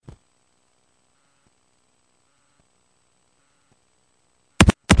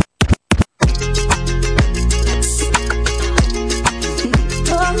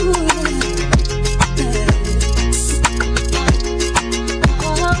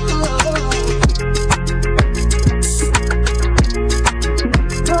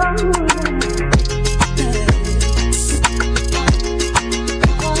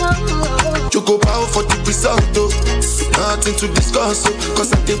to discuss, oh.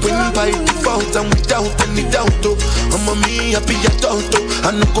 Cause I did win by default and without any doubt, oh. I'm a me happy adult, oh. I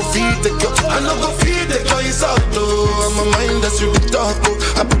no go feed the girl, I no go feed the girl insult, oh. I'm a mind that's you the talk,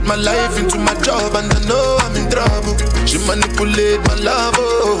 oh. I put my life into my job and I know I'm in trouble. She manipulate my love,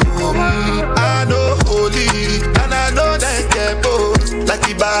 oh. I know holy and I know that kepo. Like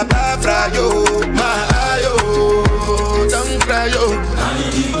the Baba Frayo, my ayo, don't cry, yo.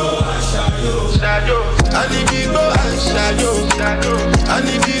 Anibigo and Shayo, Anibigo and Shayo,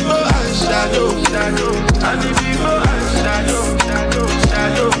 Anibigo and Shayo, Anibigo and Shayo,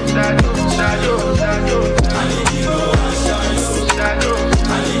 Shayo, Shayo, Anibigo and Shayo,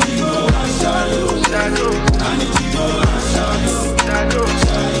 Anibigo and Shayo, Anibigo and Shayo.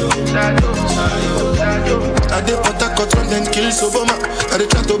 I did Port run then kill Soboma. I did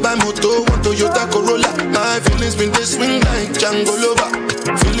try to buy moto, one Toyota Corolla. My feelings been they swing like Django Lover.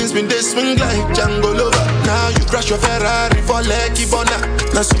 Feelings been they swing like Django Lover. Now you crash your Ferrari for Lucky Bona.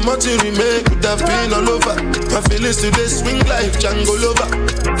 Now some more to remake could have been all over. My feelings today swing like Django Lover.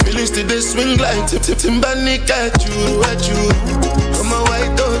 Feelings today swing like Timbani at you. I'm a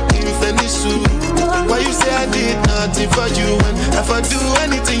white dog in Fenisu. Why you say I did nothing for you when if I do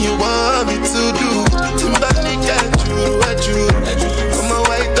anything you want me to do? Timbani at you. I'm a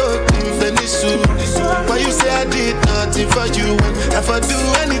white dog in Fenisu. Why you say I did nothing for you when if I do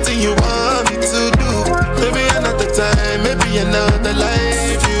anything you want me to do? Maybe another time, maybe another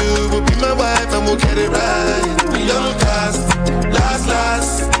life. You will be my wife and we'll get it right. Young cast, last.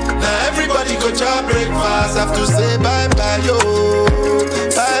 Now everybody go to breakfast. Have to say bye-bye, yo.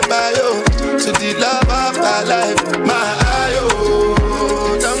 Bye-bye, yo. To the love of my life. My ayo,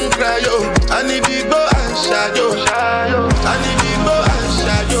 don't cry, yo. I need to go and shadow. I need to go and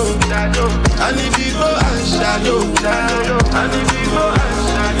shadow. I need to go and shadow. I need to go and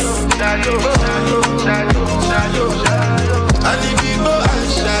shadow. I need to go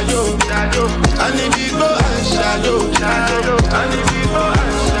and shadow. I need to go and shadow. I need to go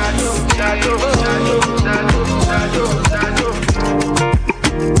and shadow.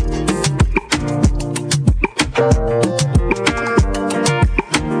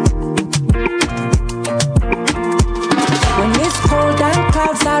 When it's cold and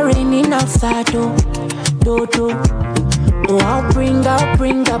clouds are raining outside, do. Oh, I'll bring a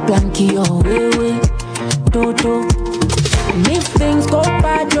blankie your way, do. And if things go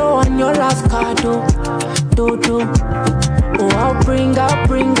bad, you're on your last card, do. Oh, I'll bring a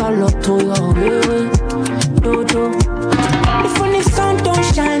lot to your way, do. If when the sun don't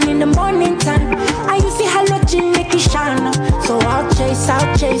shine in the morning time, I use the halogen make it shine. So I'll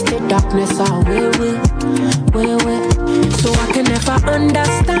chase the darkness away. So I can never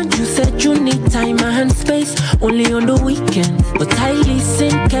understand. You said you need time and space only on the weekends, but I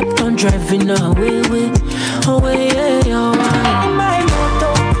listen, kept on driving away. In my moto,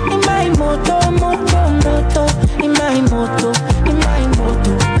 in my moto, in my moto, in my moto, in my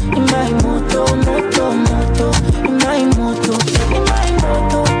moto, in my moto, in my moto, in my moto,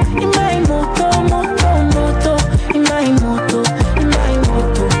 in my moto, in my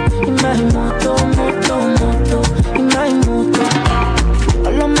moto, in my moto, in my moto.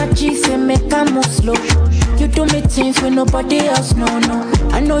 All of my G's say make a move slow. You do me things when nobody else no.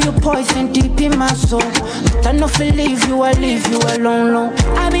 I know you poison deep in my soul, but I not feel leave you alone.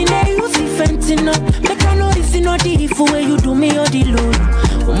 I been there using fentanyl, make I know this is not the evil way you do me or the load.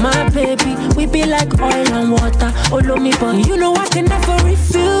 Oh my baby, we be like oil and water, all of me, but you know I can never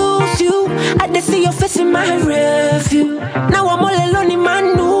refuse you. I just see your face in my rearview. Now I'm all alone in my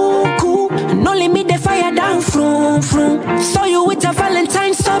nuku, and only me the fire down, vroom. Saw you with a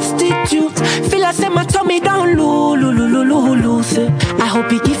Valentine substitute. Feel I set my tummy down, loose. I hope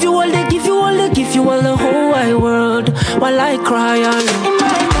he give you all the whole wide world while I cry alone. In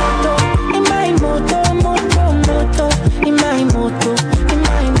my moto, in my moto, in my moto, in my moto, in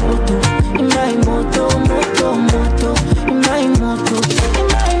my moto, in my moto, in my moto, in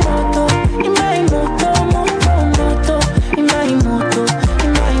my moto, in my moto,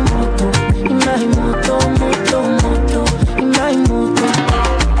 in my moto, in my moto, in my moto.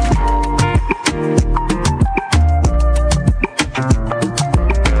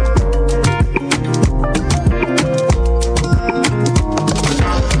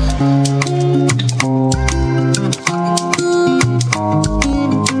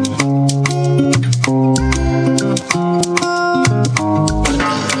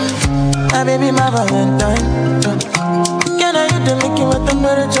 My baby, my Valentine. Can I hit the Mickey with the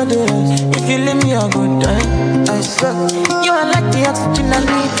temperature days? If you leave me a good time, I swear. You are like the oxygen I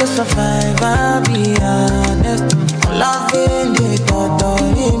need to survive. I'll be honest. Loving the thought of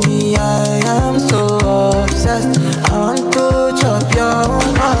me, I am so obsessed. I want to chop your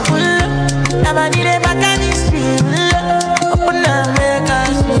own heart. Now I need a back and it's real. Open up, make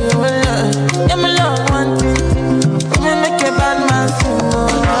us feel. Yeah, my love one thing. Me make a bad man sing.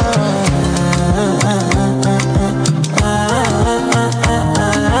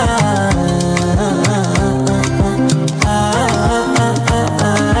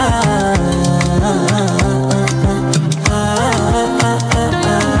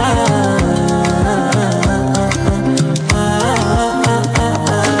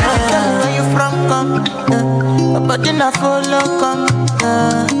 But then I follow come,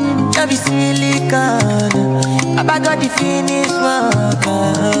 that be silicon. I got the finish work.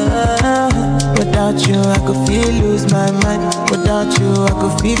 Without you, I could feel lose my mind. Without you, I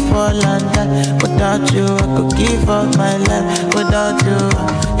could feel fall and die. Without you, I could give up my life. Without you,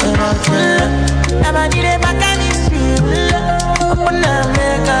 now I need a back and it's real. Open up,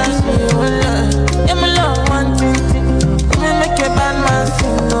 make us feel. Yeah, my love one thing. Me make a bad man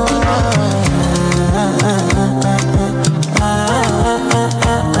sing.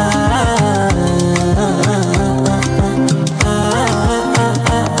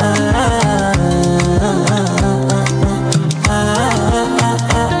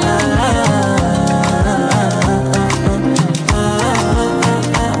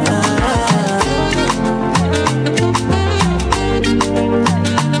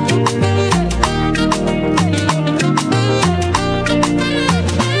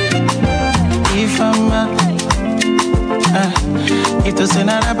 If to send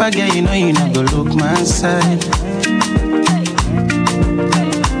a rapper girl, you know you not go look my side.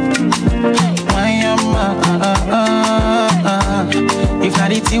 Why am if not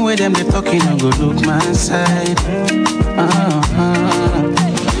the thing with them, they talk, you know go look my side.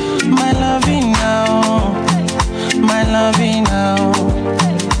 My loving now.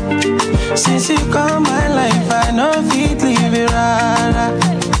 Since you come my life, I know fit leave it rara.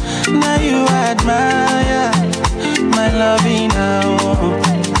 Now you admire my loving now.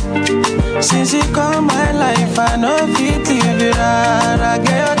 Since you come my life, I know fit leave it rara.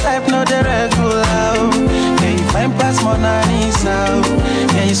 Get your type, no the regular. Yeah, you find past Mona Lisa.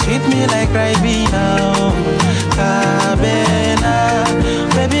 Yeah, you sweet me like Ribena. Cabena,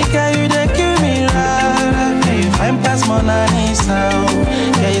 baby, can you the kill me rara? Yeah, you find past Mona Lisa.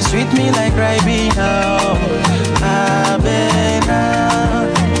 Yeah, you sweet me like Ribena. Cabena.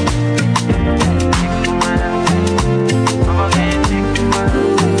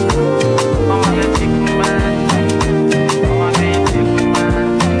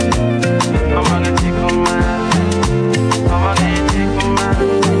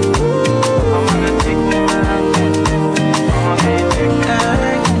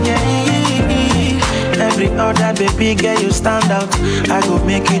 Other baby girl, you stand out. I go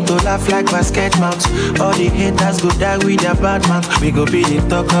make you to laugh like basket mouth. All the haters go die with their bad mouth. We go be the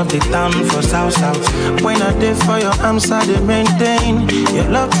talk of the town for South. When I did for your arms, I they maintain. Your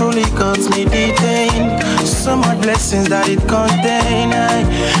love truly cuts me detained. So much blessings that it contain.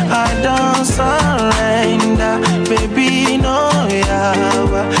 I don't surrender, baby, no, yeah.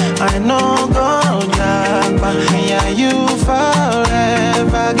 I know God, yeah, you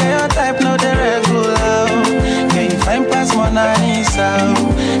forever. Get your type, no the regular. Yeah, you find past Mona Lisa.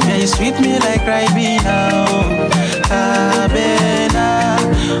 Yeah, you sweet me like Ribena. Cabena,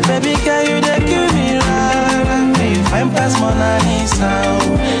 baby, can you the kill me rara? Yeah, you find past Mona Lisa.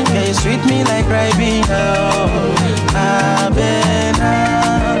 Yeah, you sweet me like Ribena. Cabena.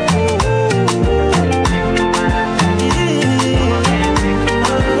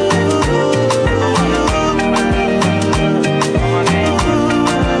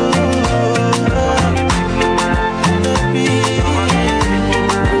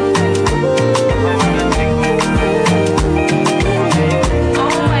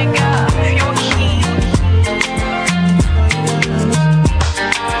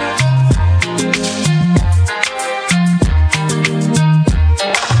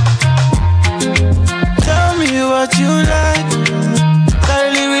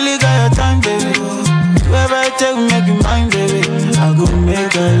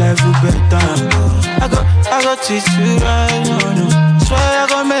 I go teach you right, no. Swear I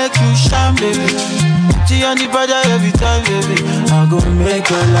go make you shine, baby. G on the body every time, baby. I go make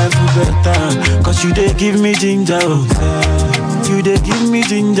your life better. Cause you they give me ginger, oh. You they give me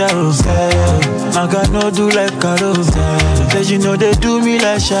ginger, oh. I got no do like Carol. Say you know they do me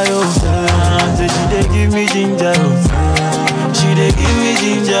like Shayo. Say she they give me ginger, oh. She they give me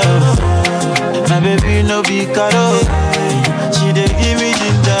ginger, oh. My baby no be Carol. She they give me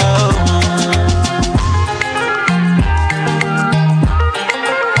ginger, oh.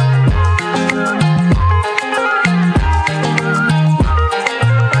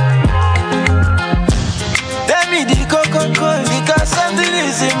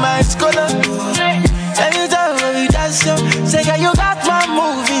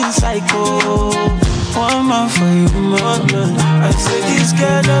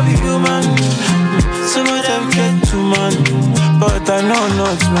 girl no be human. Some of them get too man, but I know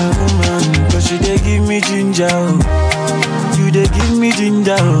not my woman. Cause she dey give me ginger, oh. You dey give me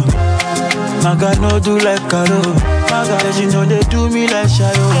ginger, oh. My God no do like Caro. My God, she know they do me like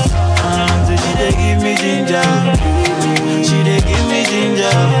Shayo. So she dey give me ginger, she dey give me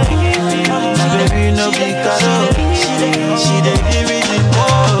ginger. My baby no be Caro, she dey give me ginger.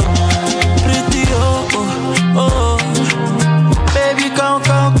 Pretty oh oh oh, baby come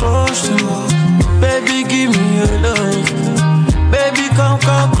close to me. Baby give me your love, baby come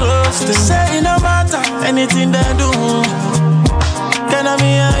close to me. Say it no matter anything they do, can I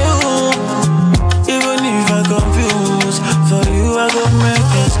be you? Even if I confuse, for you I go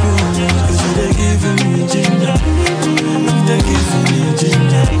make excuse. Cause you they giving me ginger, you they giving me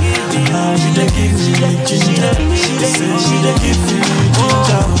ginger, you they giving me ginger. She they giving me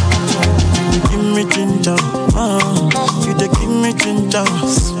ginger, you give me ginger, you they give me ginger.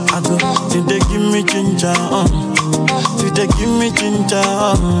 I go, you they give me ginger, you they give me ginger,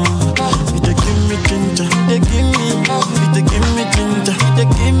 you they give me ginger, they give me, you they give me ginger, they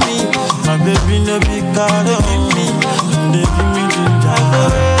give me. My baby no be card, they give me ginger.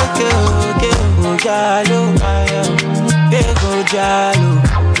 Okay, go jalo, go jalo,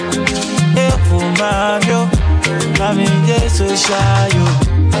 go Mario, mami so shy yo.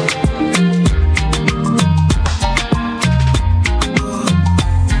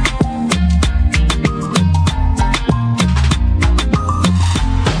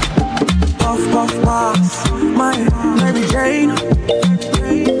 My Mary Jane,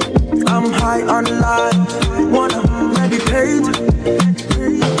 I'm high on life, wanna meditate.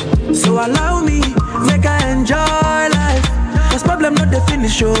 So allow me, make I enjoy life. Cause problem not the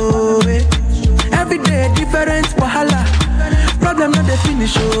finish, oh eh. Every day different wahala. Problem not the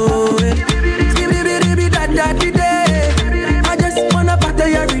finish, oh eh. I just wanna party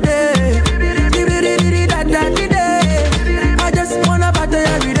every day. I just wanna party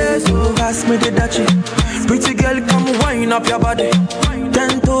every day. So pass me the dachi. Pretty girl, come wind up your body.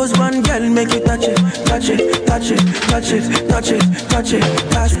 10 toes, one girl, make it touch it, touch it, touch it, touch it, touch it, touch it.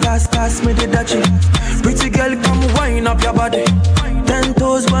 Pass me the dachi. Pretty girl, come wind up your body. 10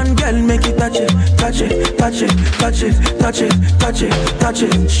 toes, one girl, make it touch it, touch it, touch it, touch it, touch it, touch it, touch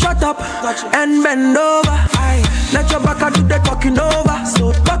it. Shut up and bend over. Let your back do the talking over.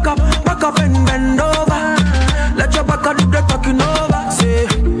 So back up and bend over. Let your back do the talking over. Say,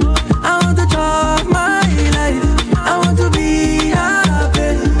 I want to chop my life. I want to be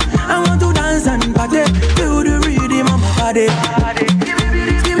happy. I want to dance and party. Feel the rhythm of my body.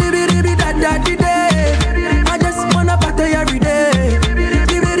 I just wanna party every day.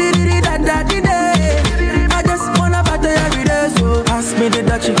 I just wanna party every day. So pass me the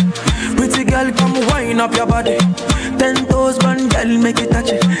dachi. Pretty girl, come wind up your body. 10 toes, one girl, make it touch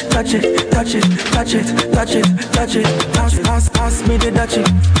it, touch it, touch it, touch it, touch it, touch it. Pass me the dachi.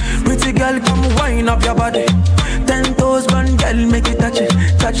 Pretty girl, come wind up your body. 10 toes, one girl, make it touch it,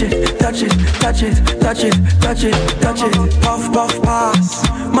 touch it, touch it, touch it, touch it, touch it, touch it. Puff, pass,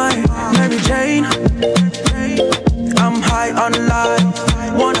 my Mary Jane. I'm high on life,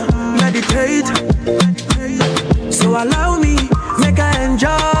 wanna meditate. So allow me, make I enjoy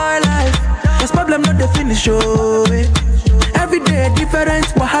life. Cause problem not the finish, oh eh. Every day different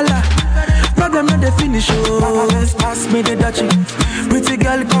wahala. Problem not the finish, oh. Pass me the dachi. Pretty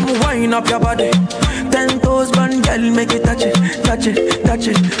girl, come wind up your body. 10 toes, one girl, make it touch it, touch it, touch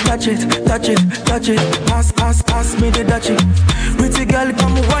it, touch it, touch it, touch it. Pass me the dachi. Pretty girl,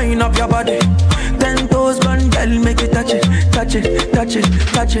 come wind up your body. 10 toes, one girl, make it touch it, touch it, touch it,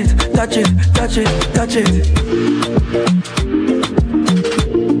 touch it, touch it, touch it, touch it.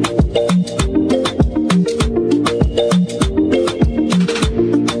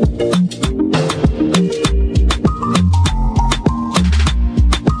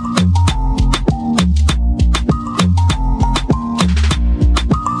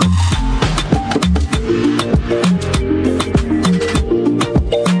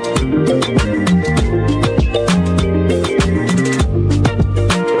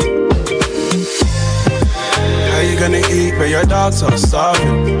 So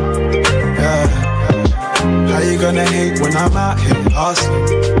starving, yeah. How you gonna hate when I'm out here hustling?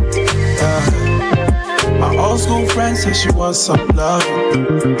 Yeah. My old school friend said she wants some love.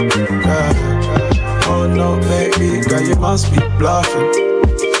 Yeah. Oh no, baby, girl, you must be bluffing.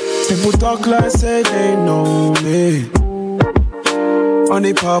 People talk like say they know me.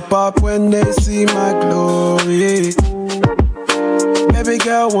 Only pop up when they see my glory. Baby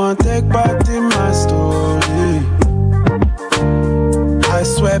girl, want take part in my story. I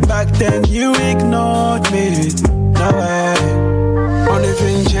swear back then you ignored me. No way. Oh Only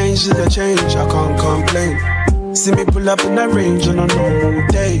thing changed is the change, I can't complain. See me pull up in the range on a normal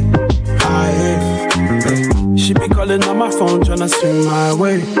day. She be calling on my phone, tryna swing my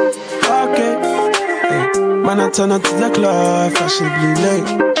way. Okay, man, I turn up to the club, fashionably late.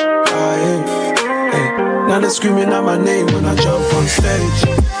 Now they screaming out my name when I jump on stage.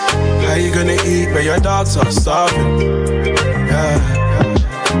 How you gonna eat when your dogs are starving? Yeah.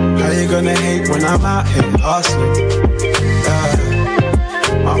 How you gonna hate when I'm out here hustling? Yeah.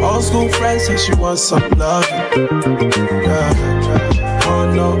 My old school friend said she wants some love. Yeah. Oh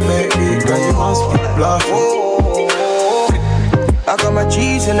no, baby, girl, you must be bluffing. I got my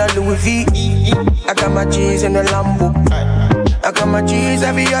cheese in a Louis V. I got my cheese in a Lambo. I got my cheese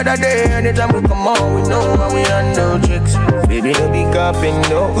every other day. Anytime we come on, we know how we handle chicks. Baby, no be capping,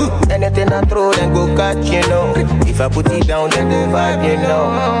 no. Anything I throw, then go catch, you know. If I put it down, then go vibe, you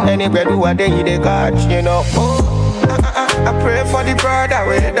know. Anywhere do I day, they catch, you know. I pray for the brother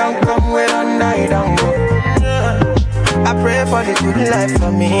where they don't come, where I die, don't go. I pray for the good life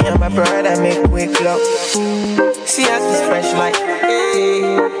for me and my brother make quick love. See us is fresh like,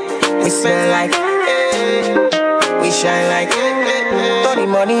 we smell like, we shine like, throw the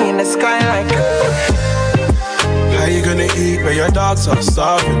money in the sky like. How you gonna eat when your dogs are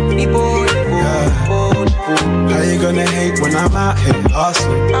starving? Yeah. How you gonna hate when I'm out here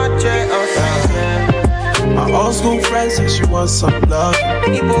hustling? Yeah. My old school friend said she wants some love.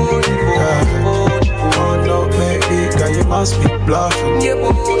 Yeah. Oh no, baby, girl, you must be bluffing.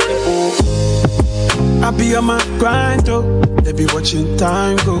 I be on my grind, though. They be watching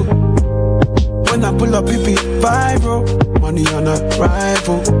time go. When I pull up, it be viral. Money on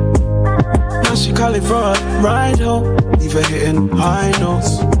arrival. Now she call it for a ride home. Leave her hitting high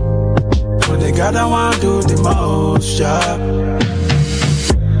notes. But they gotta want to do the most, yeah.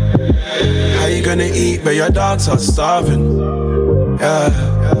 How you gonna eat but your dogs are starving? Yeah.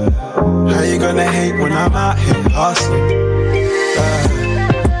 How you gonna hate when I'm out here hustling? Yeah.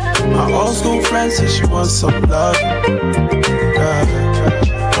 My old school friend said she wants some love. Yeah.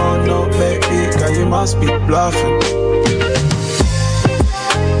 Oh no, baby, girl, you must be bluffing.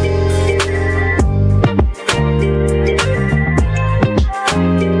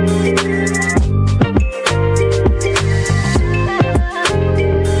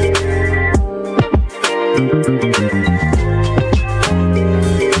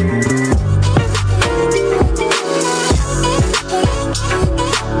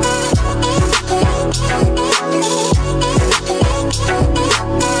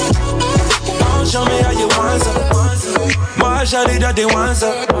 Shawty that they want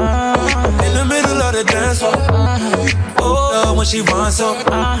some in the middle of the dance floor. Oh, when she wants some,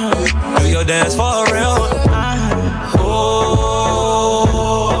 do your dance for real.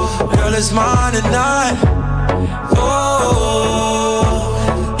 Oh, girl, it's mine tonight.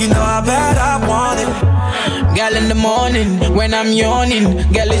 Oh, you know how bad I want it. Girl, in the morning, when I'm yawning,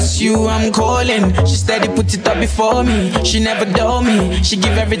 girl, it's you I'm calling. She steady put it up before me. She never dull me. She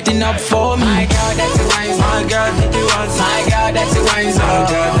give everything up for me. My girl, that's the wine. My girl, that they want. My girl, that's the wine. My girl,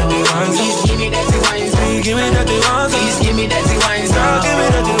 that they want. Please give me that the wine. Please give me that they want. Please give me that the wine. Girl, give me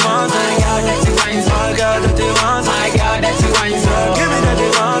that they want. My girl, that's the wine. My girl, that they want. My girl, that's the wine. Give me that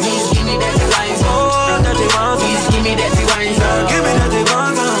they want. Please give me that the wine. Oh, that they want. Please give me that the wine. Give me that they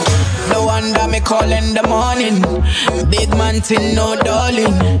want. No wonder me call in the morning. Big man thing, no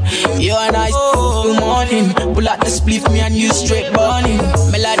darling. You and I good morning. Pull out the spliff, me and you straight burning.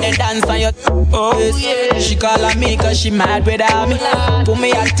 Me like the dance on your yeah. She call on me cause she mad without me. Put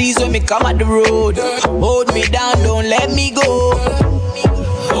me at tease when me come at the road. Hold me down, don't let me go.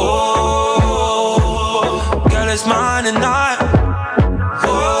 Oh, girl, it's mine tonight.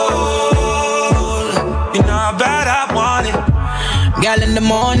 Oh, you know how bad I want it. Girl, in the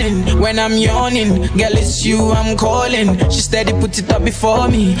morning, when I'm yawning, girl, it's you I'm calling. She steady put it up before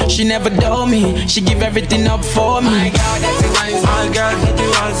me. She never dull me. She give everything up for me. My girl, that's the wine. My girl, that they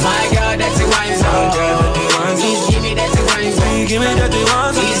want. My girl, that's the wine. My girl, that they want. Please give me that the wine. Please give me that they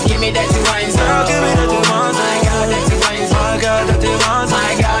want. Please give me that the wine. Girl, give me that they want. My girl, that's the wine. My girl, that they want.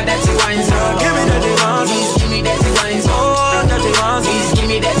 My girl, that's the wine. Give me that they want. Please give me that the wine. Oh, that they want. Please give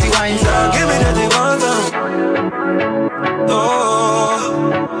me that the wine. Give me that they want.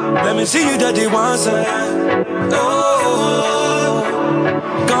 Oh, let me see you that they want some. Oh,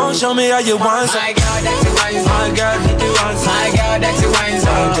 gon' show me how you want some. My girl, that's the wine. My girl, that they want some. My girl, that's the wine.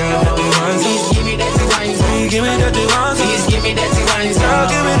 My girl, that they want some. Please give me that the wine. Please give me that they want some. Please give me that the wine. Girl,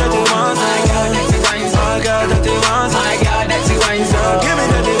 give me that they want some. My girl, that's the wine. My girl, that they want some. My girl, that's the wine. Give me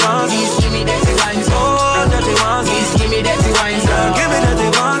that they want some. Please give me that the wine. Oh, that they want some. Please give me that the wine. Give me that they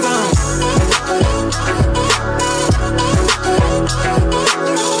want some.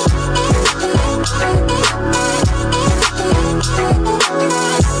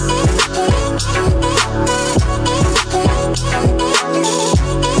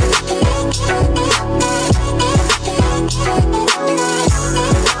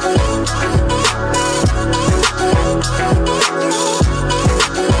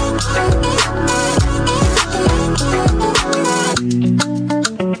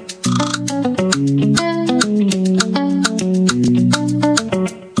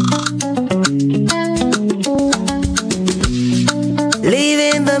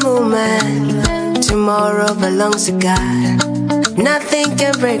 house of God. Nothing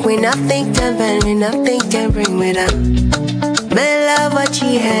can break me, nothing can bend me, nothing can bring me down. May love what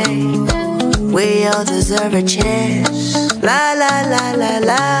you hate, we all deserve a chance. La la la la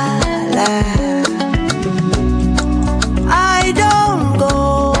la la. I don't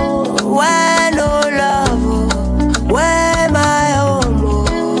go where no love, where my home.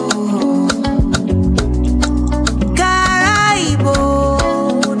 Caraibo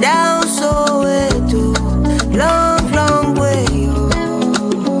down Soweto, long, long way.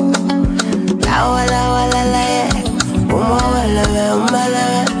 La la la la la,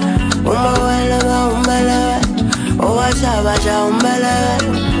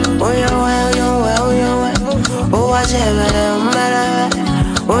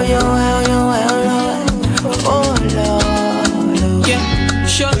 yeah,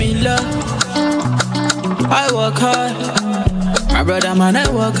 show me love. I work hard, my brother man, I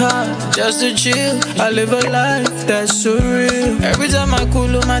work hard just to chill. I live a life that's so real. Every time I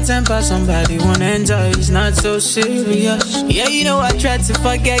cool my temper, somebody wanna enjoy. It's not so serious. Yeah, you know I try to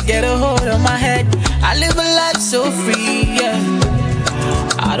forget, get a hold on my head. I live a life so free, yeah.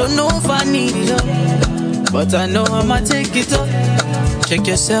 I don't know if I need it all, but I know I'ma take it all. Check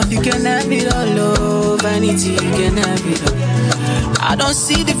yourself, you can have it all, love. Vanity, you can have it all. I don't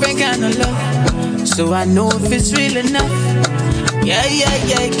see different kind of love, so I know if it's real enough. Yeah, yeah,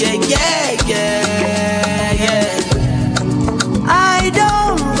 yeah, yeah, yeah, yeah, yeah. I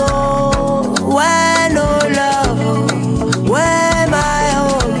don't go where no love, where my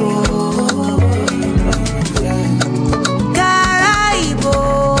home. Caraibo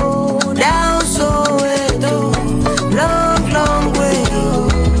down Soweto, long, long way.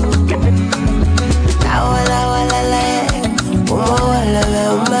 La la la la la,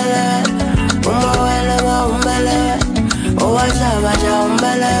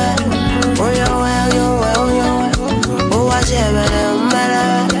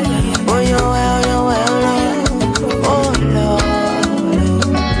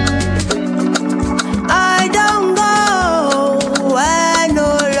 I don't go where no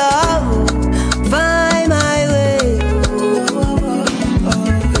love, find my way.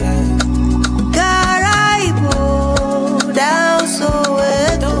 Caraibo down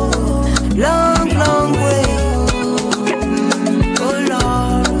Soweto, long, long way. Oh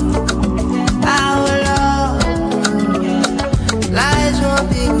Lord, our Lord, lies won't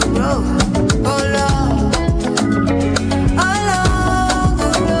be broke. Oh Lord,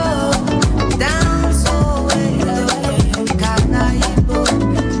 oh Lord, down Soweto, Caraibo.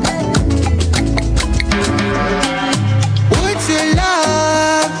 Would you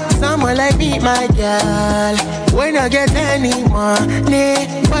love someone like me, my girl? When I get any money,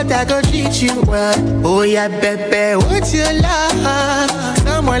 but I go treat you well. Oh yeah, baby, would you love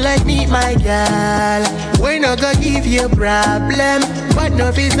someone like me, my girl? When I go give you problem, but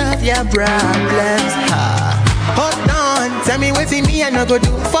no fees of your problems. Hold on, tell me what's in me, I no go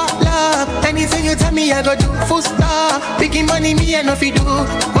do for love. Anything you tell me, I go do full stop. Picking money, me, I no fi do.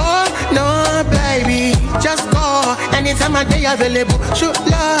 Oh no, baby, just call. Anytime I day available, shoot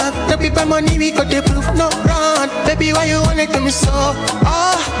love. The people money, we got the proof, no run. Baby, why you wanna do me so?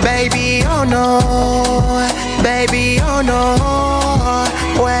 Oh, baby, oh no. Baby, oh no.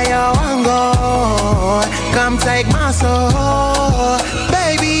 Where you wanna go? Come take my soul.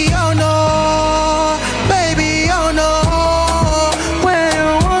 Baby, oh no. Baby, oh no. Where you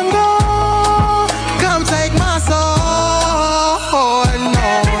wanna go? Come take my soul. Oh no.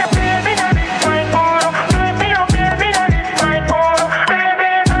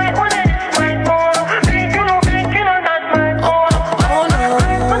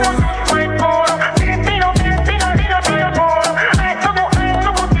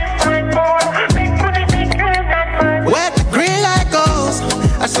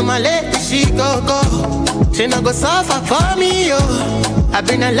 So my lady, she go. She no go suffer for me, yo. I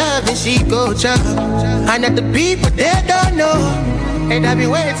been in love and she go chop. And that the people, they don't know. And I be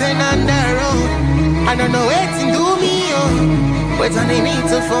waiting on the road. I don't know waiting do me, yo. Wait on me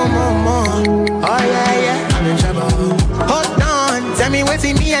to for more. Oh yeah, yeah, I'm in trouble. Hold on, tell me what's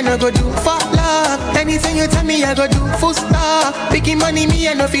in me, I no go do for love. Anything you tell me, I go do full stop. Picking money, me,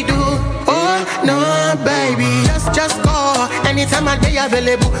 I no fi do. Oh no, baby, just call. Anytime I day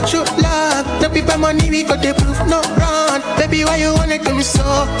available, shoot love. The people money, we got the proof, no run. Baby, why you wanna do me so?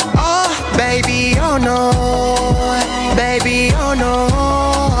 Oh, baby, oh no. Baby, oh no.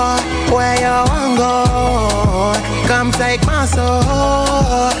 Where you wanna go? Come take my soul.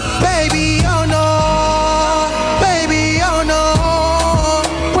 Baby, oh no. Baby, oh no.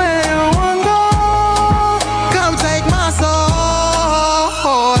 Where you wanna go? Come take my soul.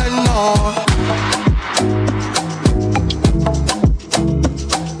 Oh no.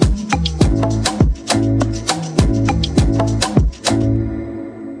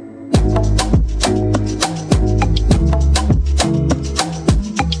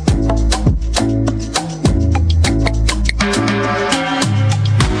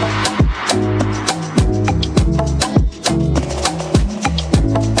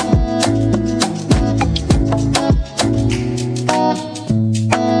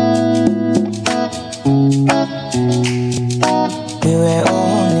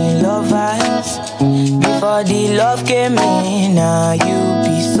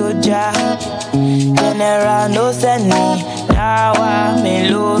 ja. General no send me, now I'm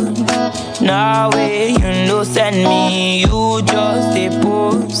alone. Now you no send me, you just a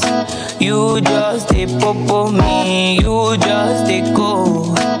pose. You just a popo me, you just a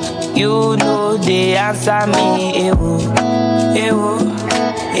go. You know they answer me, ewo, ewo,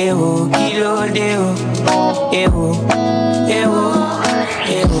 ewo, kilo deo, ewo, ewo,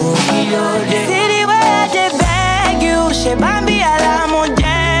 ewo, kilo deo. See the way I dey beg you, she bambi alamu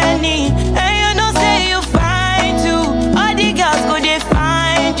Jenny, and you know say you fine too. All the girls go they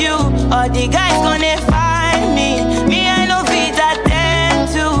find you, all the guys gonna find me. Me I no fit attend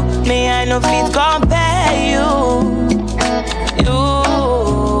to, me I no fit compare you.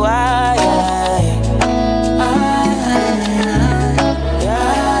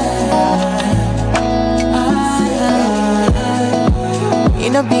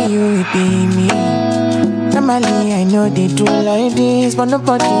 It'll be you, it be me. Normally I know they do like this, but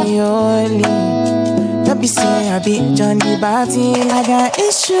nobody only. Don't be say I be Johnny Batty. I got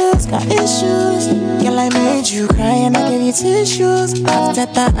issues, got issues. Girl, I made you cry and I gave you tissues. After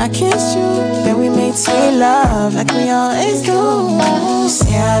that I kissed you, then we made sweet love like we always do. You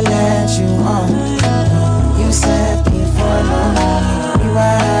say I let you on, you said before long we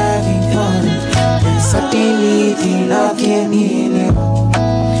were having fun. Then suddenly the love came in.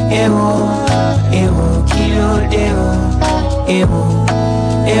 Ewo, ewo, kilo deo. Ewo,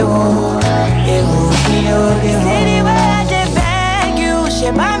 ewo, ewo, kilo deo. See the way I dey beg you, she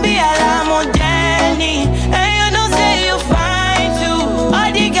bambi alamu Jenny, and you know say you fine too.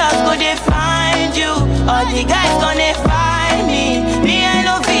 All the girls go they find you, all the guys gonna find me. Me I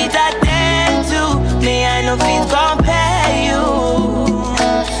no fit attend to, me I no fit compare you.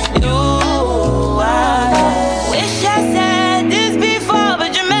 You, I wish I said this before,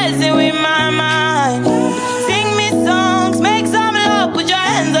 but you're messing with my mind. Sing me songs, make some love, put your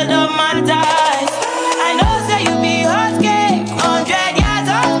hands under my thighs. I know say you be hot cake, 100 yards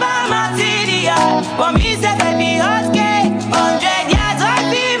off by my TDI. For me say I be hot cake, 100 yards off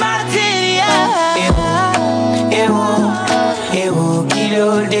be my TDI. Ewo, ewo, kilo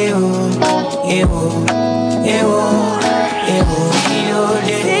deo. Ewo, ewo, ewo, kilo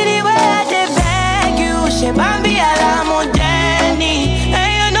deo. See the way I dey beg you, she bambi alamu Jenny,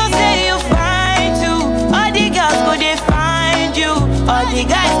 and you know say you fine too. All the girls go they find you, all the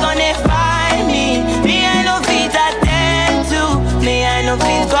guys gonna find me. Me I no fit attend to, me I no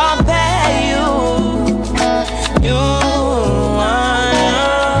fit compare you. You,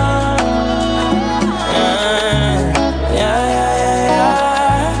 yeah, yeah,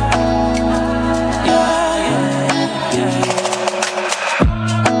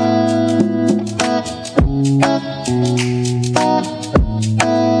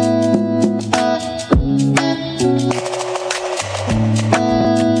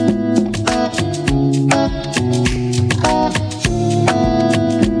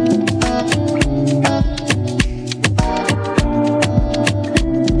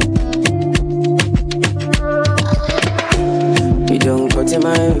 you don't cut in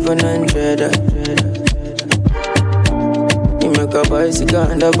my even 100. You make a bicycle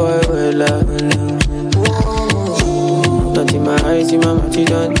and a boy well love. Not in my eyes, in my mouth, you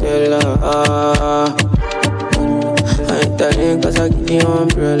don't tell her. I ain't telling cause I give you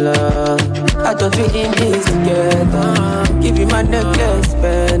umbrella. I thought we in this together. Give you my necklace,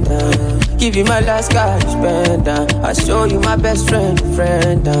 spender. Give you my last cash, spender. I show you my best friend.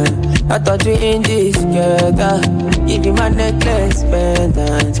 I thought we in this together. Give you my necklace,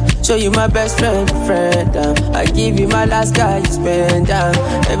 pendant. Show you my best friend. I give you my last cash, spender.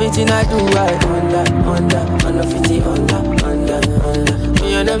 Everything I do, I under 50, under.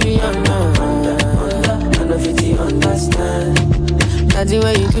 You know me, under 50, understand. That's the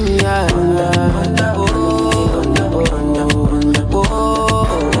way you do me, under.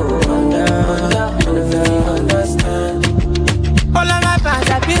 All of my fans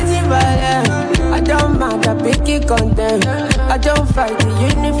are busy violent. I don't mind, I pick it content. I don't fight the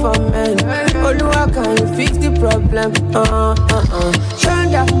uniform man. Oluwa, can you fix the problem?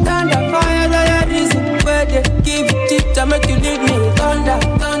 Thunder, fire, that your reason. Where they give it, I make you leave me. Thunder,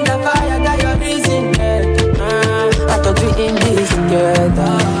 fire, that your reason. I thought we in this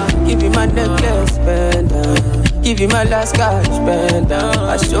together. Give you my necklace, spender. Give you my last cash, spender.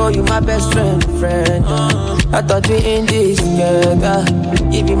 I show you my best friend. I thought we in this together.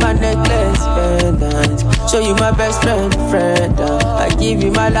 Give you my necklace, pendant. Show you my best friend. I give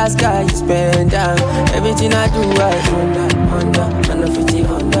you my last cash, spender. Everything I do, I under 50,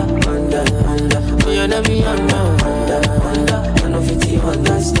 under. You know me, under 50,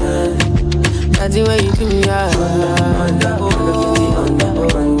 understand. That's the way you do me, under 50,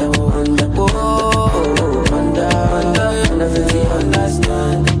 under.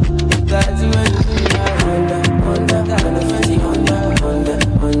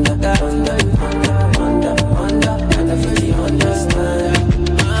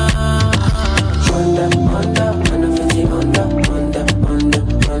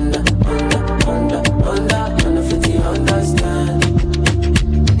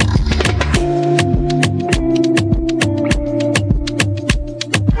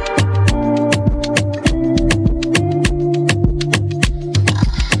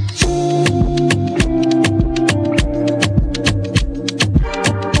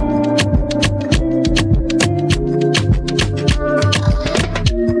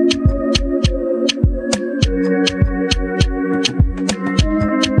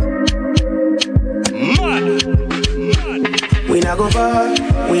 go far,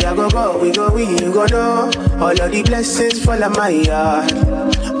 we a go go, we go we, you go know. All of the blessings fall on my yard.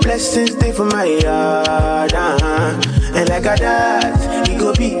 Blessings stay for my yard, And like a that, you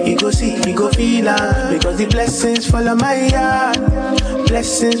go be, you go see, you go feel because the blessings fall on my yard.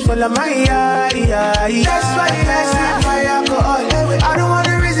 Blessings fall on my yard, That's why I sip my alcohol. I don't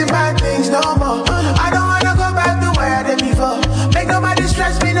wanna reason bad things no more. I don't wanna go back to where I did before. Make nobody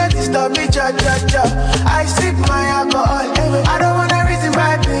stress me, not disturb me, cha. I sip my alcohol. I don't wanna reason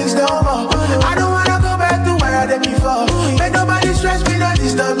bad things no more. I don't wanna go back to where I did before. Make nobody stress me, not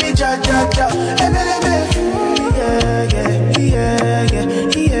disturb me, cha.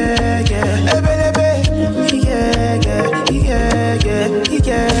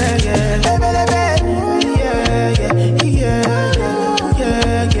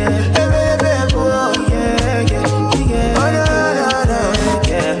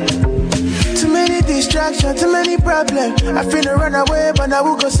 Too many problems. I finna run away, but I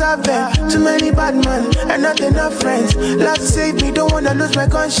will go solve them. Too many bad men and not enough friends. Love save me, don't wanna lose my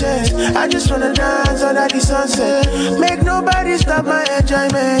conscience. I just wanna dance under the sunset. Make nobody stop my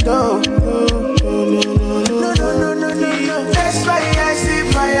enjoyment. Oh, no. That's why I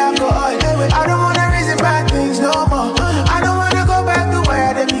sip my alcohol. I don't wanna reason bad things no more. I don't wanna go back to where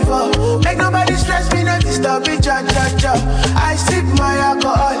I did before. Make nobody stress me, not disturb me, cha. I sip my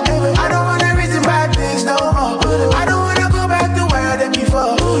alcohol. I don't wanna reason bad things no more. I don't wanna go back to where I did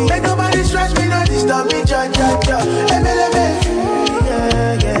before. Make nobody stress me, not disturb me, cha.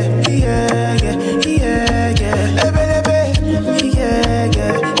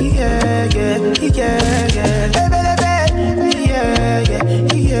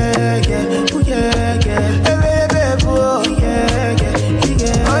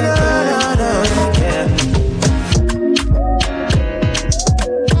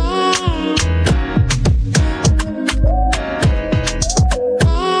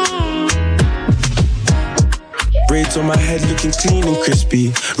 On my head looking clean and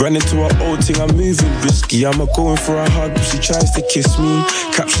crispy. Run into her old thing, I'm moving risky. I'm going for a hug, but she tries to kiss me.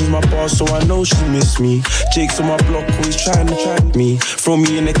 Captions my bar, so I know she miss me. Jake's on my block, always trying me. Throw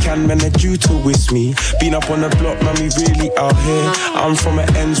me in the can, man, they're due to whisk me. Been up on the block, man, we really out here. I'm from the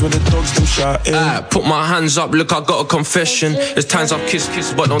ends where the dogs them shouting. Put my hands up, look, I got a confession. There's times I've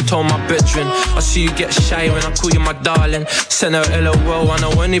kissed, but don't tell my bedroom. I see you get shy when I call you my darling. Send her LOL and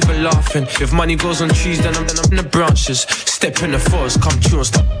I won't even laughing. If money goes on trees, then I'm in the branches. Step in the forest, come true and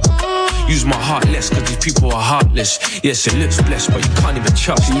stop. Use my heart less, cause these people are heartless. Yes, it looks blessed, but you can't even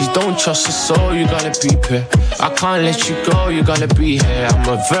trust. Please don't trust the soul, you gotta be here. I can't let you go, you gotta be here. I'm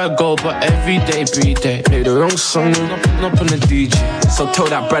a Virgo, but every day be there. Play the wrong song, not on the DJ. So tell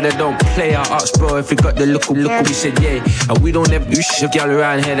that brother don't play our arts, bro. If you got the look, we said yeah. And we don't ever do shit, y'all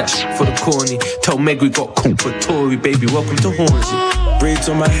around here, that's for the corny. Tell Meg we got cool for Tory, baby, welcome to Hornsey. Braids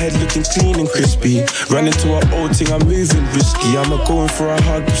on my head looking clean and crispy. Run into her old thing, I'm moving risky. I'm going for a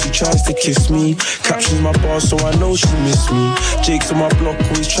hug, but she tries to kiss me. Captions my bar, so I know she miss me. Jake's on my block,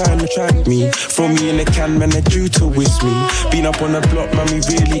 always trying me. Throw me in the can, man, they're due to whisk me. Been up on the block, man, we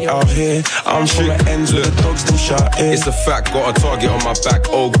really out here. I'm from the ends where the dogs them shouting. It's a fact, got a target on my back.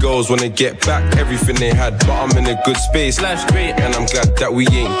 Old girls wanna get back everything they had, but I'm in a good space. Life's great, and I'm glad that we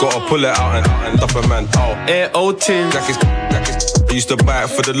ain't gotta pull it out and dump a man out. Air old tin. I used to buy it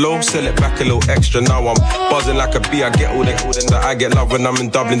for the low, sell it back a little extra. Now I'm buzzing like a bee. I get all that I get love when I'm in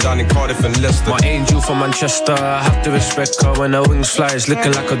Dublin, down in Cardiff and Leicester. My angel from Manchester, I have to respect her. When her wings fly, it's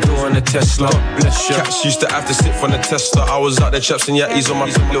looking like a door on a Tesla. Bless you. Cats used to have to sit from the tester. I was out there chaps and yatties on my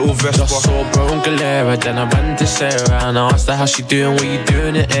little Vespa. Just saw bro and Galera, then I ran to Sarah and I asked her how she doing, what you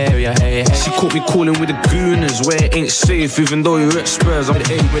doing in the area. Hey. She caught me calling with the gooners, where it ain't safe. Even though you're at Spurs, I'm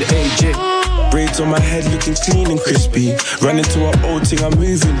with AJ. Braids on my head looking clean and crispy. Run into her old thing, I'm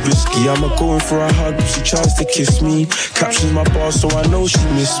moving risky. I'm going for a hug, but she tries to kiss me. Captions my bar, so I know she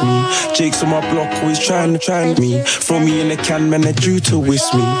miss me. Jake's on my block, always trying me. Throw me in the can, man, they're due to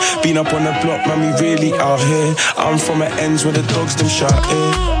whisk me. Been up on the block, man, we really out here. I'm from the ends where the dogs them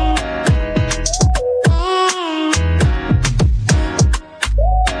shouting.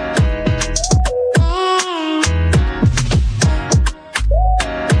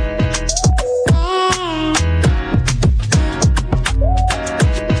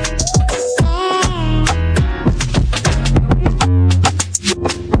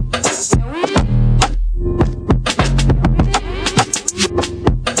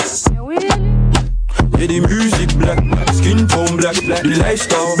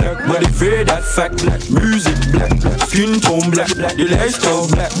 but they fear that fact. Black music, black, skin tone black, the lifestyle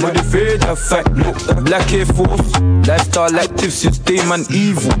black, but they fear that fact. Black Air Force, lifestyle active since day man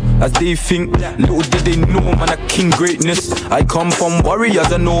evil. As they think, little did they know man a king greatness. I come from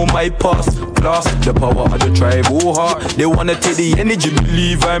warriors, I know my past. Class, the power of the tribal heart. They wanna take the energy,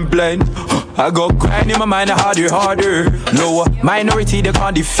 believe I'm blind. I got grind in my mind, harder. Lower minority, they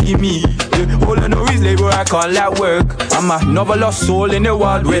can't defeat me. All I know is labor, I can't let work. I'm another lost soul in the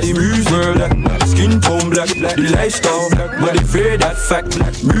wild west. The music black, skin tone black, the lifestyle black, but they fear that fact.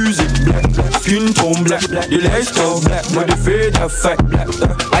 Music black, skin tone black, the lifestyle black, but they fear that fact.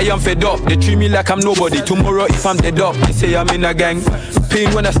 I am fed up, they treat me like I'm nobody. Tomorrow if I'm dead up, they say I'm in a gang.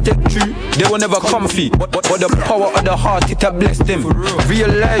 Pain when I step through, they will never comfy. But the power of the heart, it has blessed them.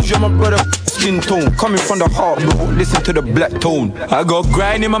 Realize you're my brother, skin tone, coming from the heart, bro. Listen to the black tone. I got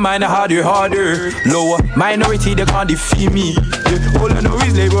grind in my mind, harder. Lower minority, they can't defeat me. All I know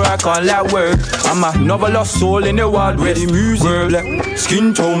is labor, I can't let work. I'm another lost soul in the wild west. The music black,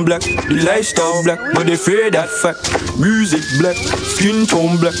 skin tone black, the lifestyle black, but they fear that fact. Music black, skin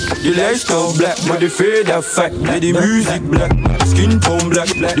tone black, the lifestyle black, but they fear that fact. The music black, skin tone black,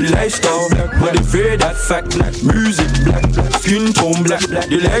 the lifestyle black, but they fear that fact. Music black, skin tone black,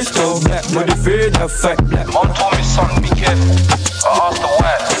 the lifestyle black, but they fear that fact. Mom told me, son, be careful. I asked her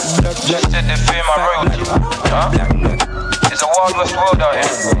why. She said they fear my royalty. Huh? It's a wild west world out here.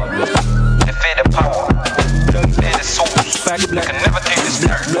 They fear the power. They fear the souls. They can never take this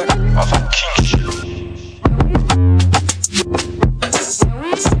spirit. I was on king shit.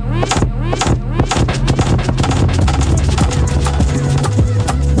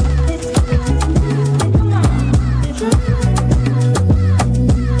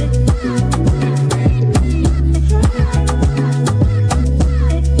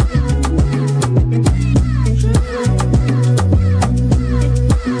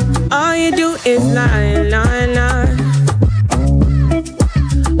 Is lie.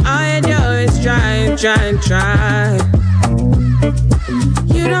 All you do is try.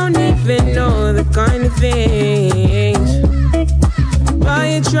 You don't even know the kind of things. But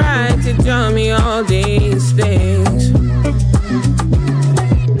you try to tell me all these things.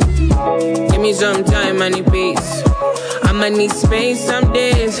 Give me some time, I need peace. I'ma need space some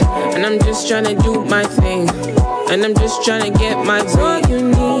days. And I'm just tryna do my thing. And I'm just tryna get my what you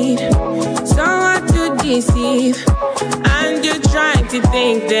need. Someone to deceive. And you're trying to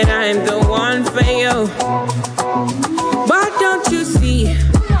think that I'm the one for you. But don't you see,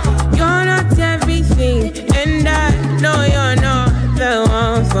 you're not everything. And I know you're not the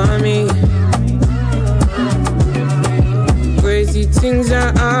one for me. Crazy things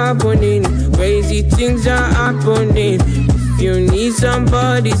are happening. Crazy things are happening. If you need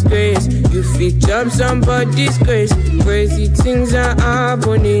somebody's grace, you fit up somebody's grace. Crazy things are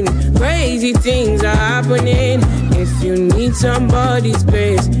happening. Crazy things are happening. If you need somebody's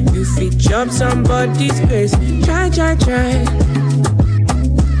grace, you fit up somebody's grace. Try. I try.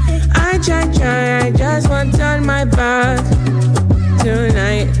 I just want to turn my back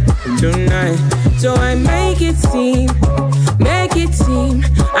tonight. So I make it seem.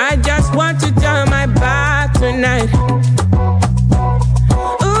 I just want to turn my back tonight.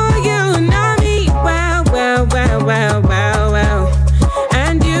 Oh, you know me well.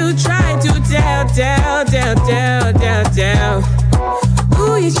 And you try to tell.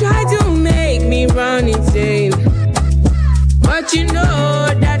 Ooh, you try to make me run insane. But you know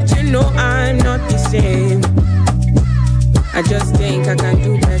that I'm not the same. I just think I can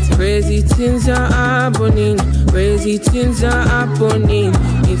do that. Crazy things are happening. Crazy things are happening.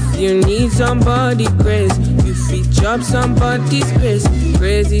 If you need somebody grace, you fit up somebody's grace.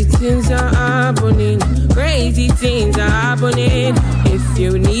 Crazy things are happening. Crazy things are happening. If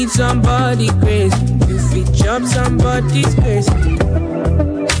you need somebody grace, you fit up somebody's grace.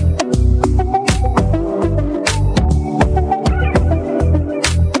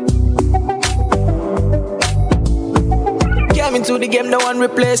 Into the game, no one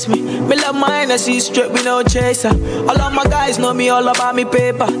replace me. Me love my energy straight, we no chaser. All of my guys know me all about me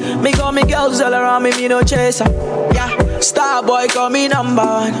paper. Me got me girls all around me no chaser. Yeah, star boy call me number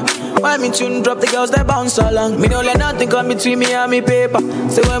one. When me tune drop, the girls they bounce along. Me don't let nothing come between me and me paper.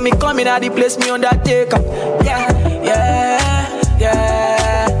 So when me come in at the place, me on that take up. Yeah.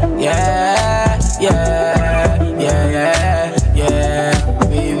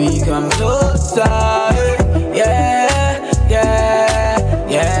 Baby, come closer.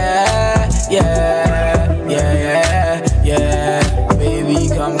 Baby,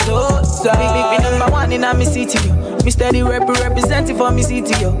 come closer. Be number one in my city, yo. Me steady representing for me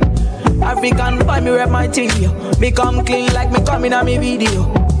city, yo. African boy, me rep my thing, yo. Me come clean like me coming on me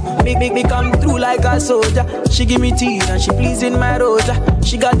video. Make me come through like a soldier. She give me teeth and she pleasing my rosa.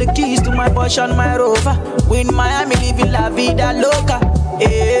 She got the keys to my Porsche and my Rover. We in Miami living la vida loca.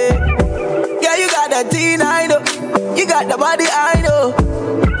 Yeah, yeah, you got the teen, I know. You got the body, I know.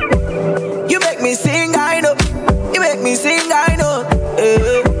 You make me sing, I know. You make me sing, I know.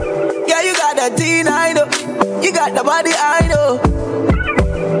 Yeah, you got the teen, I know. You got the body, I know.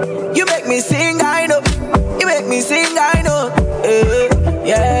 You make me sing, I know. You make me sing, I know.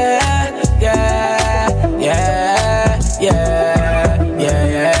 Yeah, yeah, yeah, yeah,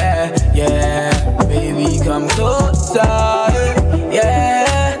 yeah, yeah. Baby, come closer.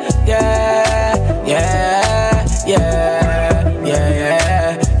 Yeah, yeah, yeah, yeah,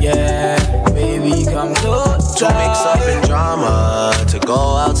 yeah, yeah. Baby, come closer. To mix up in drama, to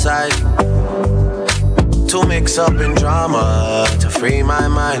go outside. To mix up in drama, to free my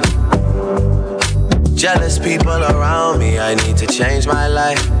mind. Jealous people around me, I need to change my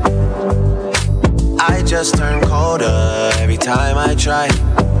life. I just turn colder every time I try.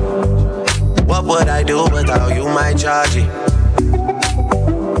 What would I do without you, my Georgie?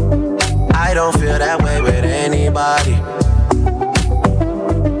 I don't feel that way with anybody.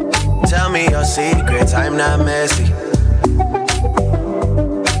 Tell me your secrets, I'm not messy.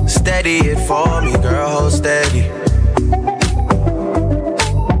 Steady it for me, girl, hold steady.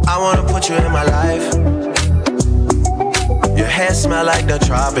 I wanna put you in my life. Your hair smell like the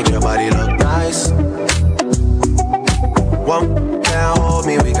tropics, your body look nice. One can't hold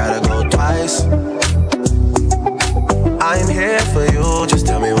me, we gotta go twice. I'm here for you, just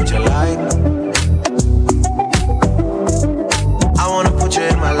tell me what you like. I wanna put you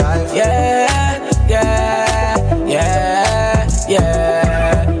in my life. Yeah, yeah, yeah,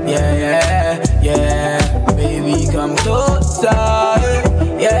 yeah, yeah, yeah, yeah. Baby, come closer.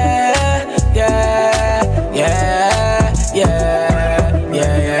 Yeah, yeah, yeah, yeah,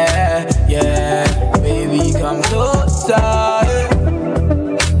 yeah, yeah. Baby, come closer.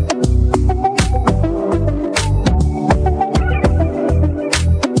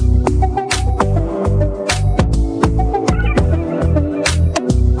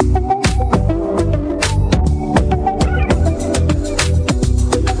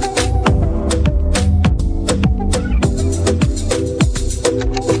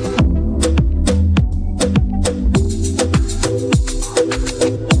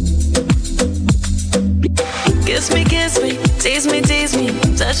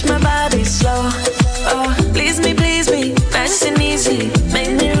 Touch my body slow. Oh, please me, nice and easy.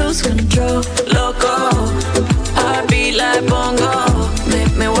 Make me lose control. Loco, heartbeat like bongo.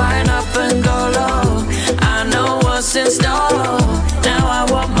 Make me wind up and go low. I know what's in store. Now I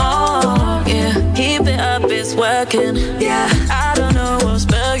want more. Yeah, keep it up, it's working. Yeah, I don't know what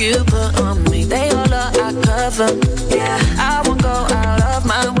spell you put on me. They all are I cover. Yeah, I won't go out of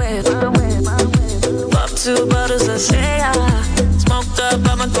my way. Pop 2 bottles of say smoked up,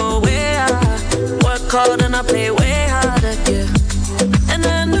 I'ma go way high. Work hard and I play way harder, yeah. And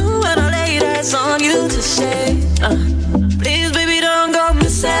I knew when I laid eyes on you to say, please, baby, don't go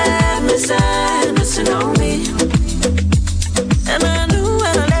missing on me. And I knew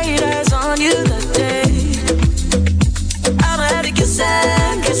when I laid eyes on you that day, I'ma have to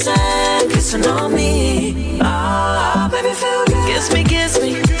kissing on me. Oh, baby, feel good. Kiss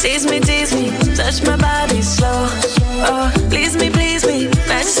me, tease me, touch my body slow. Oh, please me,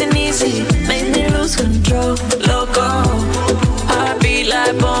 nice and easy. Make me lose control. Loco, heartbeat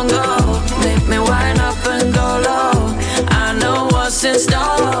like bongo. Make me wind up and go low. I know what's in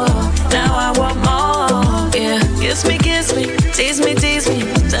store. Now I want more. Yeah, kiss me, tease me,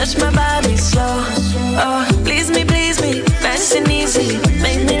 touch my body slow. Oh, please me, nice and easy.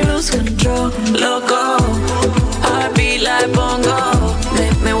 Make me lose control. Loco, heartbeat like bongo.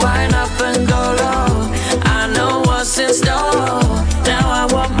 Make me wind up and go low. I know what's in store. Now I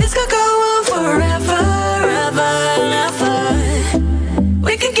want this could go on forever, ever and ever.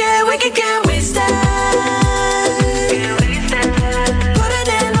 We can get wasted. Put it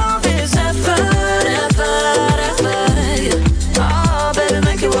in all this effort, effort. Oh, baby,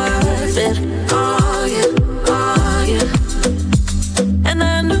 make it worth it. Oh yeah. And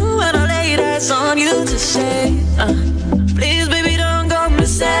I knew when I laid eyes on you to say, please, baby, don't go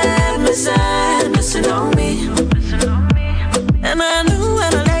missing on me. And I knew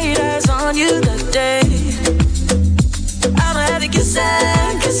when I laid eyes on you that day, I'ma have to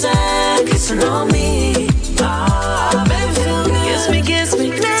kissing on me. Oh, baby, feel good. Kiss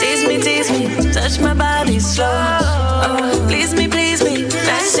me, tease me, touch my body slow. Oh, please me,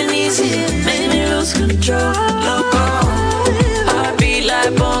 nice and easy. Make me lose control. Loco, heartbeat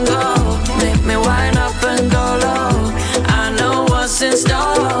like bongo. Make me wind up and go low. I know what's in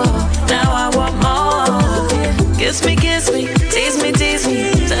store.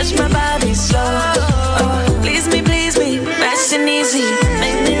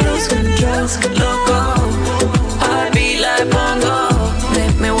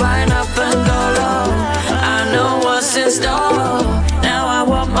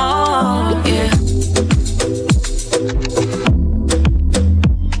 no, yeah.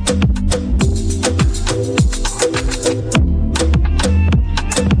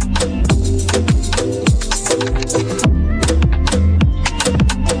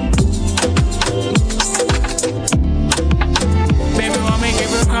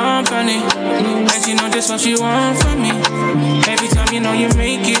 What you want from me? Every time you know you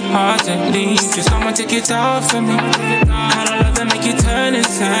make it hard to leave. Just I'ma take it off for me. I don't love that make you turn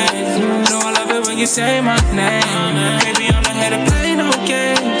inside. No, I love it when you say my name. Baby, I'm not here to play no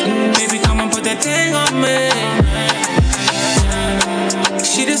game. Baby, come and put that thing on me.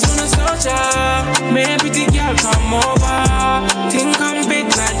 She just wanna soldier. Man, pretty girl, come over. Think I'm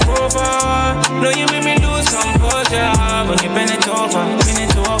big like Rover. No, you make me lose composure. When you bend it over,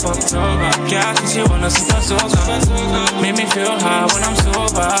 girl, she wanna super sober. Make me feel high when I'm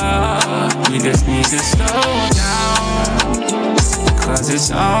sober. We just need to slow down, cause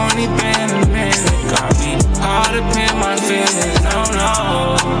it's only been a minute. Got me hard to pin my feelings,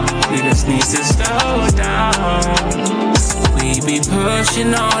 no. We just need to slow down. We be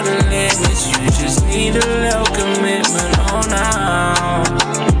pushing all the limits. You just need a little commitment, oh now.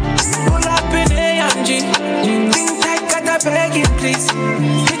 Pull up in AMG. Think I gotta beg you, please.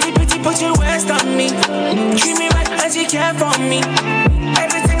 Put your waist on me. Treat me right and she care for me.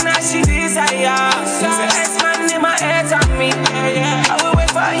 Everything that she desires. There's an X-Man in my head on me. I will wait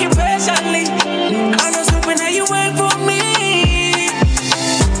for you patiently. I'm just hoping that you wait for me.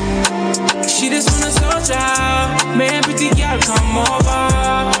 She just wanna soldier. Man, pretty girl, come over.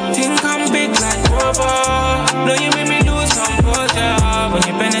 Think I'm big like Rover. No, you make me lose composure. When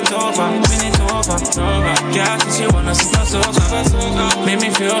you bend it over. Girl, she wanna super sober. Make me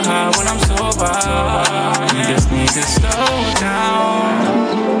feel high when I'm sober. You just need to slow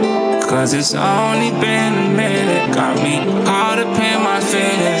down, cause it's only been a minute. Got me hard to pin my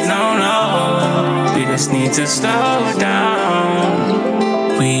feelings, no. We just need to slow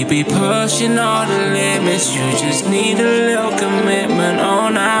down. We be pushing all the limits. You just need a little commitment, oh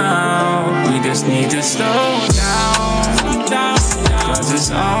now. We just need to slow down, cause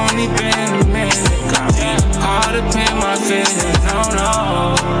it's only been a minute. Got me hard to pin my feelings,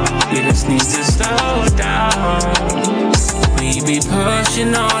 no. We just need to slow down. We be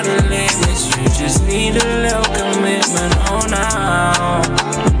pushing all the limits. You just need a little commitment, oh now.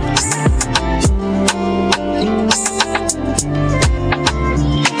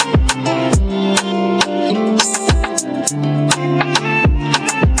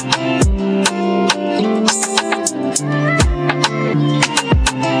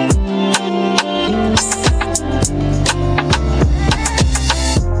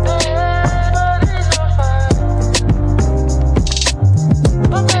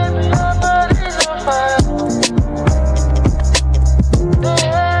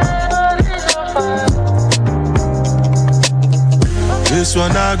 This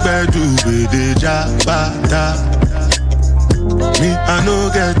one I better do with the jabata. Me, I no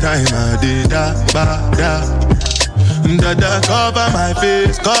get time, I did da. Dada cover my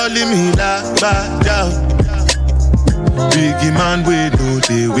face, calling me da. Biggie man, we know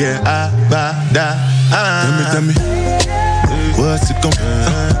they wear abada. Tell me, what's it come?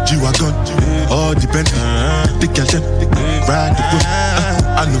 G-Wagon, all depend. The girl them, ride the boat.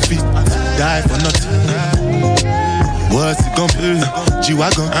 I no fit, die for nothing. What's it gon' be?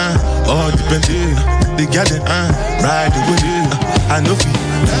 G-Wagon, all depend. The girl them, ride the boat. I no fit,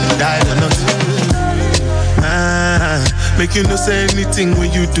 die for nothing. Make you no say anything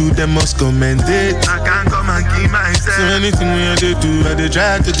when you do, they must commend it. I can't come and keep myself. So anything when you do, I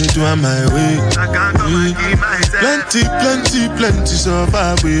try to do on my way. I can't come and keep myself. Plenty so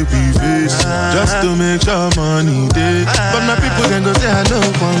far we face. Just to make sure money day. But my people then go say I know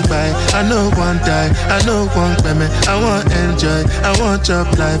one buy, I know one die, I know one payment. I want enjoy, I want job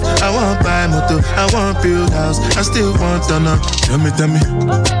life, I want buy motor, I want build house, I still want to know. Tell me,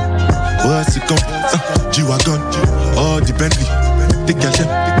 what's it gon' G-Wagon, all the Bentley. The girl them,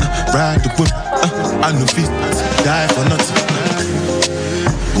 ride the whip. I no fit, die for nothing.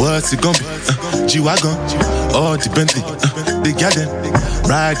 What's it gon' be? G-Wagon, all the Bentley. The girl them,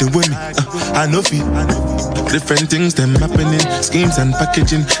 ride the whip. I no fit. Different things them happening, schemes and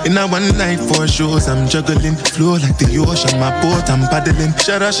packaging. In a one night for shows I'm juggling. Flow like the ocean, my boat I'm paddling.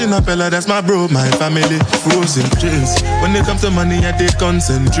 Sharashina fella, that's my bro, my family. Frozen dreams. When it comes to money, I they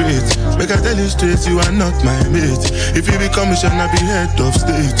concentrate. Make I tell you straight, you are not my mate. If you become a shall be head of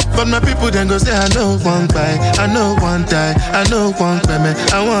state. But my people then go say I know one buy, I know one die, I know one payment.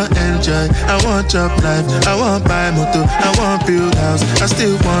 I want enjoy, I want job life, I want buy motor, I want build house, I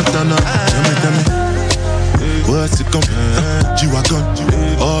still want to know. Tell me, what's it gon' be? G-Wagon,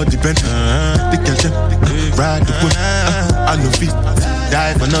 all depend. The girl them ride the whip. I know feet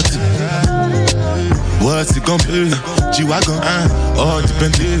die for nothing. What's it gonna be? G-Wagon, all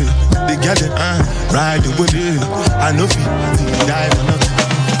depend. The girl them ride the whip. I know feet die for nothing.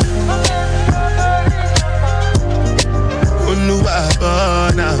 Oh no,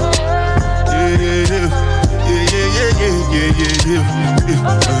 now.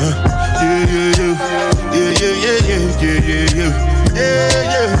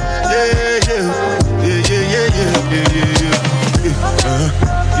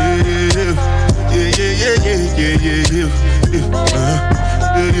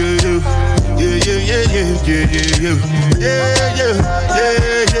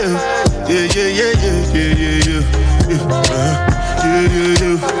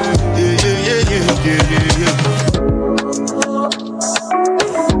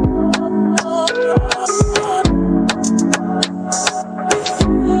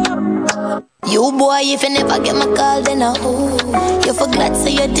 You boy, if you never get my call, then I who? You forgot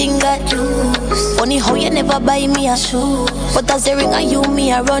say your thing got juice. Funny how you never buy me a shoe, but as the ring on you,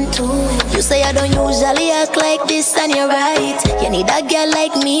 me I run to. You say I don't usually act like this, and you're right. You need a girl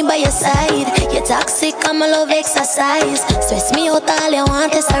like me by your side. You're toxic, I'm a love exercise. Stress me out, all you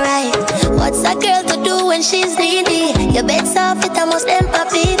want is a ride. What's a girl to do when she's needy? Your bed's off, it almost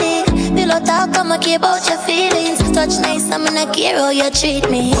empathic. Pillow talk, I'ma care about your feelings. Touch nice, I'm gonna care how you treat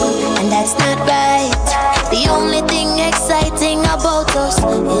me. And that's not right. The only thing exciting about us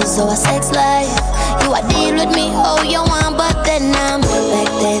is our sex life. You are deal with me how you want, but then I'm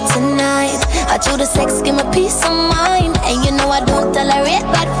back there tonight. I do the sex, give me peace of mind. And you know I don't tolerate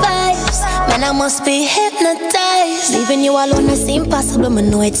bad vibes. Man, I must be hypnotized. Leaving you alone may seem possible, but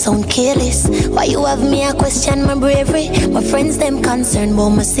know it sound careless. Why you have me, I question my bravery. My friends, them concerned about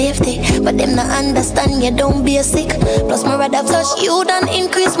my safety, but them not understand you don't be sick. Plus my rather touch you than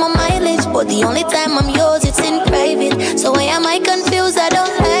increase my mileage. But the only time I'm yours, it's in private. So why am I confused? I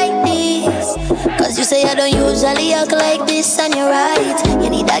don't like this. Cause you say I don't usually act like this, and you're right. You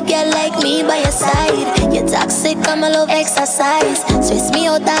need a girl like me by your side. You're toxic, I'm a love exercise. Stress me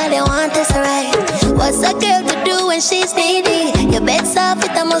out, all you want is right. What's a girl to do when she's needy? Your bed's off,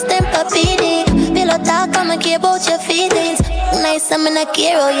 it almost empathic. Pillow talk, I'ma care about your feelings. Nice, I'm gonna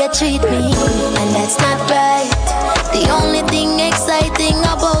care how you treat me. And that's not right. The only thing exciting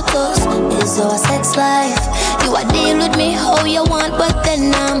about us is our sex life. You are deal with me how you want, but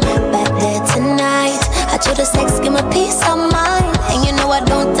then I'm back there tonight. I do the sex, give me peace of mind. And you know I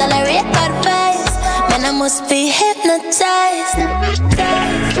don't tolerate bad vibes. Man, I must be hypnotized.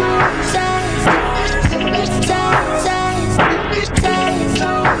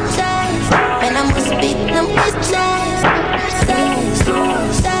 Man, I must be hypnotized.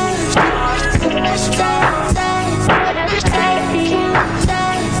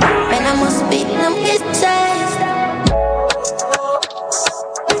 Man, I must be hypnotized.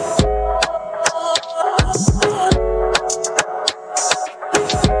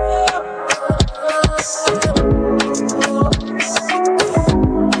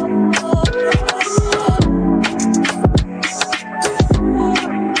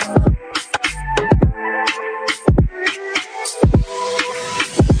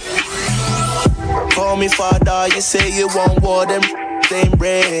 Call me father, you say you want war, them same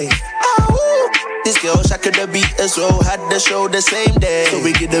break. This girl shaka the beat as well, had the show the same day. So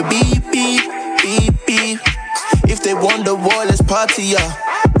we get the beep, beep, beep, beep. If they want the war, let's party, yeah.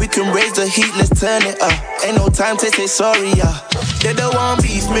 We can raise the heat, let's turn it up. Ain't no time to say sorry, yeah. They don't want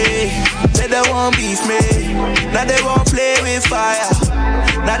beef me, they don't want beef me. Now they won't play with fire.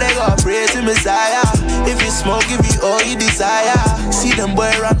 Now they got praise the Messiah. If you smoke, give you all you desire. See them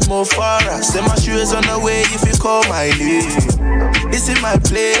boy run more for us. Send my shoes on the way if you call my name. This is my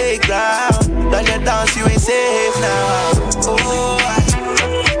playground. Don't get down, you ain't safe now. Oh,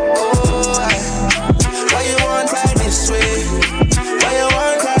 why you want cry this way? Why you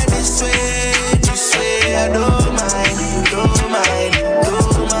want cry this way? This way, I don't mind, don't mind,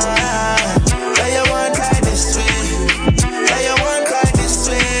 don't mind. Why you want cry this way? Why you want cry this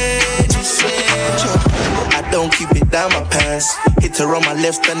way? This way, I don't keep it down my pants. Hit her on my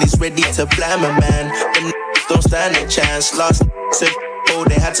left and he's ready to blind my man. Them don't stand a chance. Lost said, oh,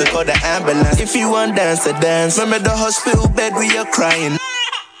 they had to call the ambulance. If you want dance, to dance. Remember the hospital bed where you're crying.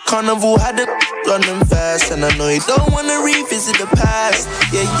 Carnival had the on them fast, and I know you don't wanna revisit the past.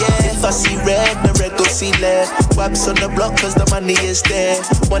 Yeah, yeah. If I see red, the red go see lead. Wipes on the block cause the money is there.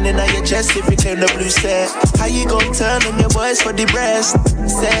 One in on your chest if you claim the blue set. How you gon' turn on your boys for the breast?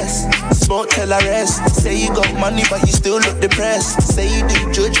 Says, smoke till I rest. Say you got money but you still look depressed. Say you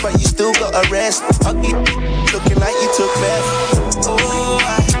do judge but you still got arrest. Ugly, looking like you took meth. Oh,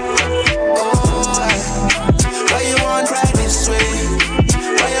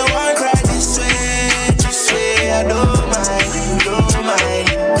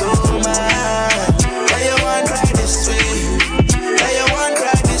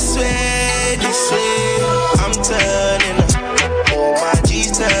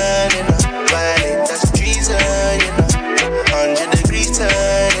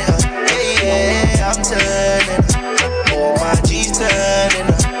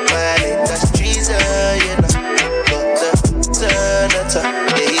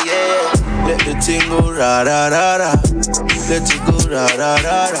 ra ra ra ra. Let it go ra ra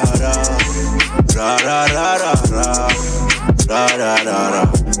ra ra ra. Ra ra ra ra ra. Ra ra ra ra.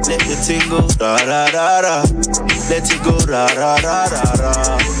 Let the thing go ra ra ra ra. Let it go ra ra ra ra ra.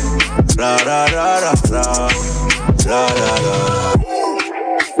 Ra ra ra ra ra. Ra ra ra.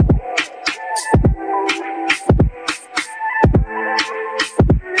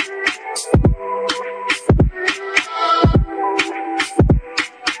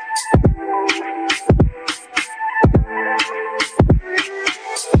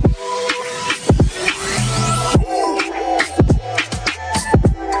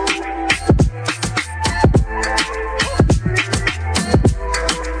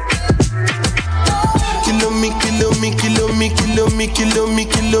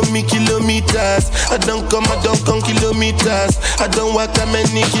 Kilometers. I don't come kilometers. I don't walk that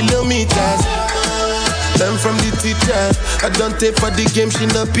many kilometers. Learn from the teacher. I don't take for the game, she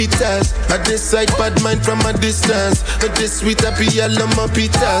no pitas. I decide bad mind from a distance. But this sweet happy yellow my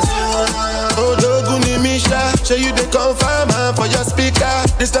pitas. Oh, Doguni Misha, show you the confirm for your speaker.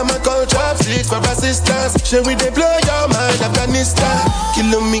 This time I call chopsticks for assistance. Show we they blow your mind, Afghanistan.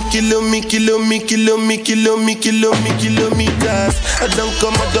 Kilometers. I don't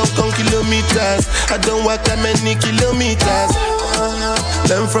come kilometers. I don't walk that many kilometers.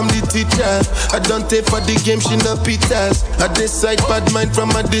 Learn from the teacher. I don't take for the game, she no pitas. I decide bad mind from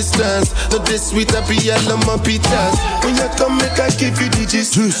a distance. Not this sweet happy yellow my pitas. When you come make I give you the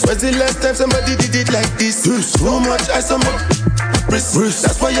gist. When's the last time somebody did it like this? Too much ice on my wrist.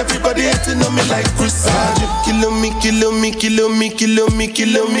 That's why everybody hating on me like Chris.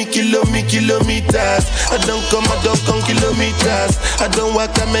 Kilometers. I don't come kilometers. I don't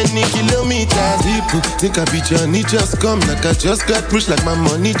walk that many kilometers. People think I be Johnny just come. Like I just got rich, like my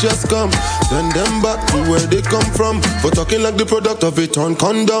money just come. Send them back to where they come from. For talking like the product of a torn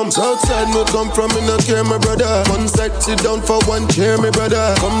condom. Southside me come from, me no care, my brother. One side, sit down for one chair, my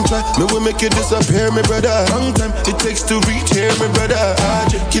brother. Come try, me will make you disappear, my brother. Long time it takes to reach here, my brother.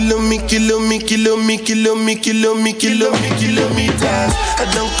 Kilometers. I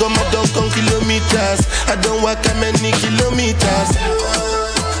don't come kilometers. I don't walk that many kilometers.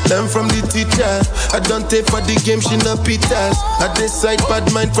 Learn from the teacher. I don't take for the game, she no pitas. I decide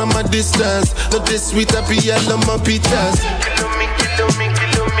bad mind from a distance. Not this sweet happy yellow my pitas.